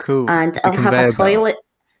round. Oh, cool. And I'll have a toilet.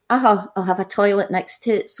 I'll have a toilet next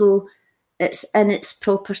to it, so it's in its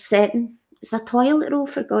proper setting. It's a toilet roll,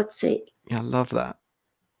 for God's sake. Yeah, I love that.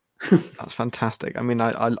 That's fantastic. I mean,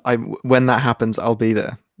 I when that happens, I'll be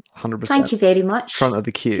there, 100%. Thank you very much. Front of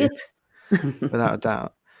the queue. Good. Without a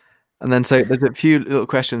doubt. And then, so there's a few little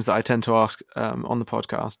questions that I tend to ask on the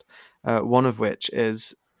podcast. One of which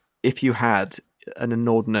is, if you had an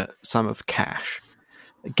inordinate sum of cash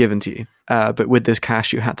given to you, but with this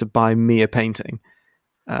cash you had to buy me a painting,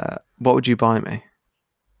 what would you buy me?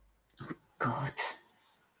 Oh, God.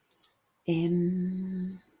 It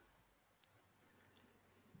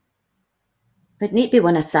need to be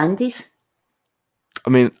one of Sandy's. I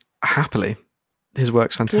mean, happily. His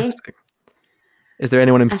work's fantastic. Okay. Is there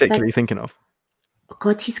anyone in particular you're thinking of? Oh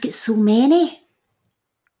God, he's got so many.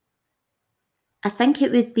 I think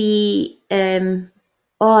it would be, I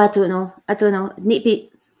don't know. It need to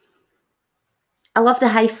be, I love the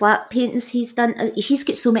high flat paintings he's done. He's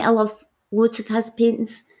got so many, I love loads of his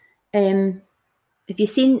paintings. Have you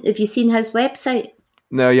seen his website?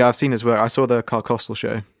 No, yeah, I've seen his work. I saw the Carl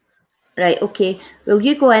show. Right, okay. Well,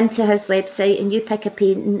 you go into his website and you pick a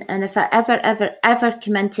painting, and if I ever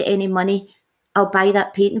come into any money, I'll buy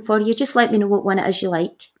that painting for you. Just let me know what one it is you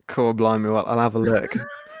like. Cool, blimey, well, I'll have a look.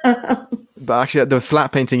 But actually, the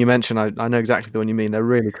flat painting you mentioned, I know exactly the one you mean. They're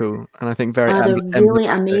really cool, and I think very they're really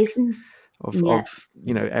amazing. Of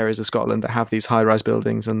areas of Scotland that have these high-rise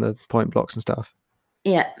buildings and the point blocks and stuff.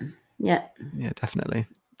 Yeah, definitely.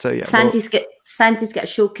 So yeah, Sandy's got a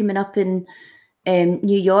show coming up in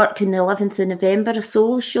New York on the 11th of November, a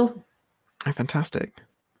solo show. Oh, fantastic.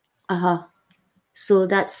 So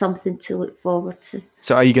that's something to look forward to.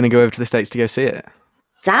 So are you going to go over to the States to go see it?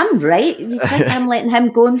 Damn right. You think I'm letting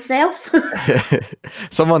him go himself?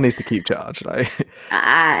 Someone needs to keep charge, right?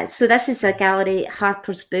 So this is a gallery,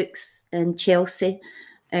 Harper's Books in Chelsea.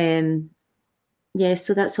 So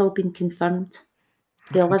that's all been confirmed.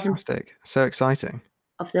 The 11th. Fantastic. So exciting.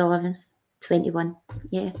 Of the 11th, 21.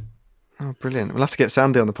 Yeah. Oh, brilliant. We'll have to get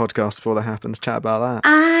Sandy on the podcast before that happens, chat about that.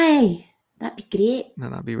 Aye, that'd be great. No,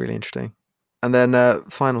 that'd be really interesting. And then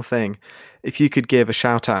final thing, if you could give a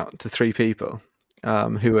shout out to 3 people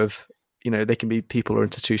who have, they can be people or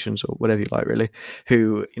institutions or whatever you like, really,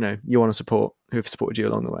 who, you want to support, who have supported you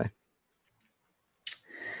along the way.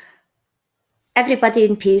 Everybody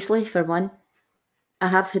in Paisley, for one. I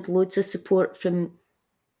have had loads of support from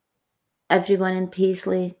everyone in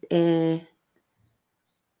Paisley.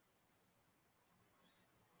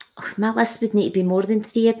 My list would need to be more than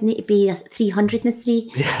 3. It'd need to be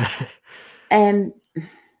 303. Yeah.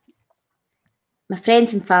 My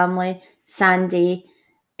friends and family, Sandy.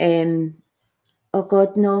 Oh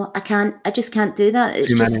God, no, I just can't do that. It's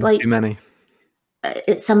too many.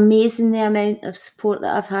 It's amazing the amount of support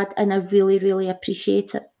that I've had, and I really, really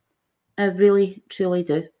appreciate it. I really, truly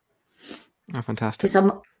do. Oh, fantastic.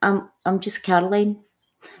 Because I'm just Caroline.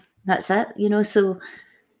 That's it, So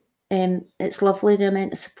it's lovely, the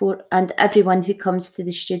amount of support, and everyone who comes to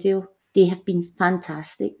the studio, they have been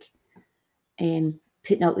fantastic.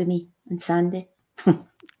 Putting up with me and Sandy.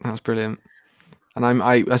 That's brilliant. And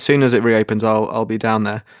I as soon as it reopens, I'll be down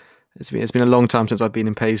there. It's been a long time since I've been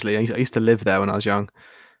in Paisley. I used to live there when I was young.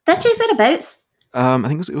 Did you? Whereabouts? I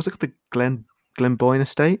think it was like the Glenboyne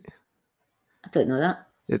estate. I don't know that.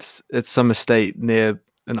 It's some estate near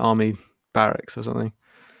an army barracks or something.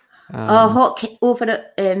 Over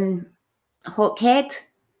at Hawkhead?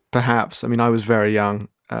 Perhaps. I mean, I was very young.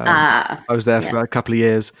 I was there for a couple of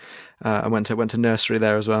years. I went to nursery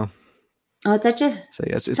there as well. Oh, did you? So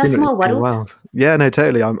yes, it's a small world. Yeah, no,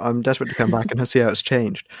 totally. I'm desperate to come back and see how it's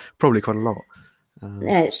changed. Probably quite a lot.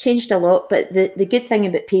 Yeah, it's changed a lot. But the good thing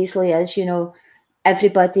about Paisley is,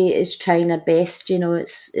 everybody is trying their best.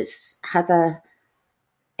 It's had a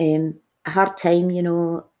hard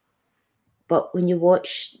time, but when you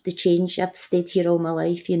watch the change, I've stayed here all my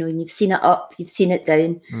life, and you've seen it up, you've seen it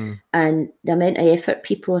down, and the amount of effort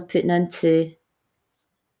people are putting into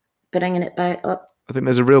bringing it back up. I think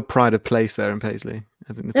there's a real pride of place there in Paisley.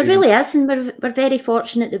 I think there really is, and we're very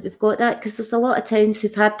fortunate that we've got that, because there's a lot of towns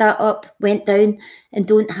who've had that up, went down, and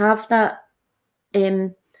don't have that.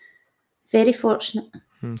 Very fortunate.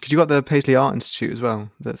 Because you've got the Paisley Art Institute as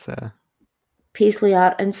well, that's there. Paisley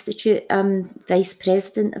Art Institute. I'm vice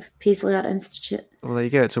president of Paisley Art Institute. Well, there you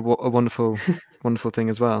go. It's a wonderful, wonderful thing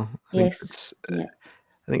as well. I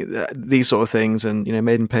think these sort of things, and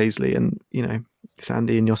Made in Paisley, and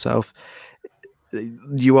Sandy and yourself,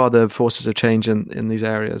 you are the forces of change in these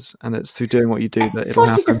areas, and it's through doing what you do that it'll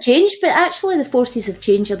forces happen. of change. But actually, the forces of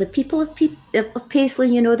change are the people of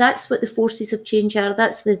Paisley. That's what the forces of change are.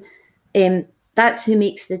 That's that's who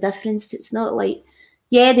makes the difference. It's not like,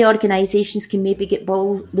 the organisations can maybe get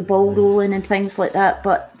the ball rolling and things like that,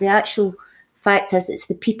 but the actual fact is, it's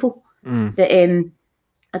the people that.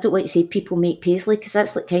 I don't like to say people make Paisley, because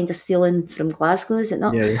that's like kind of stealing from Glasgow, is it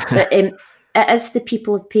not? Yeah. But it is the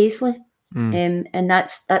people of Paisley, and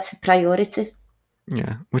that's the priority.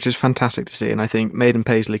 Yeah, which is fantastic to see, and I think Made in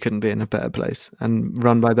Paisley couldn't be in a better place and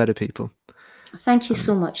run by better people. Thank you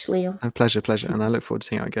so much, Leo. A pleasure, and I look forward to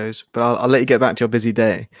seeing how it goes. But I'll let you get back to your busy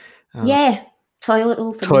day. Toilet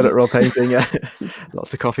roll for toilet me. roll painting. Yeah,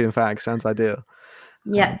 lots of coffee and fags. Sounds ideal.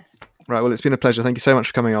 Yeah. Right. Well, it's been a pleasure. Thank you so much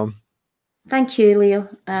for coming on. Thank you, Leo,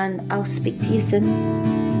 and I'll speak to you soon.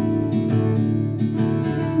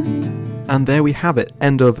 And there we have it,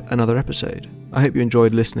 end of another episode. I hope you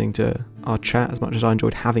enjoyed listening to our chat as much as I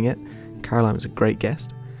enjoyed having it. Caroline was a great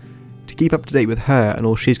guest. To keep up to date with her and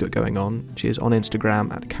all she's got going on, she is on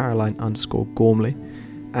Instagram at Caroline_Gormley.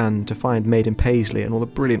 And to find Made in Paisley and all the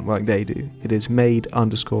brilliant work they do, it is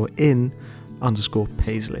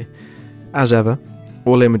made_in_Paisley. As ever,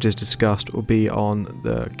 all images discussed will be on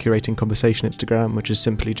the Curating Conversation Instagram, which is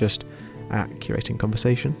simply just at Curating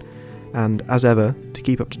Conversation. And as ever, to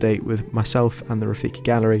keep up to date with myself and the Rafiki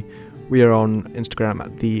Gallery, we are on Instagram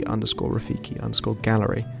at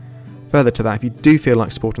 _Rafiki_gallery. Further to that, if you do feel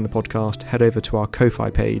like supporting the podcast, head over to our Ko-Fi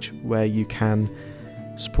page, where you can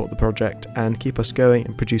support the project and keep us going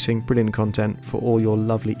and producing brilliant content for all your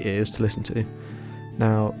lovely ears to listen to.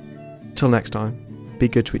 Now, till next time, be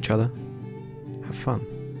good to each other. Have fun.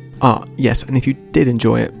 Yes, and if you did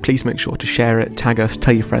enjoy it, please make sure to share it, tag us,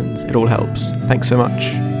 tell your friends. It all helps. Thanks so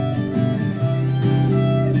much.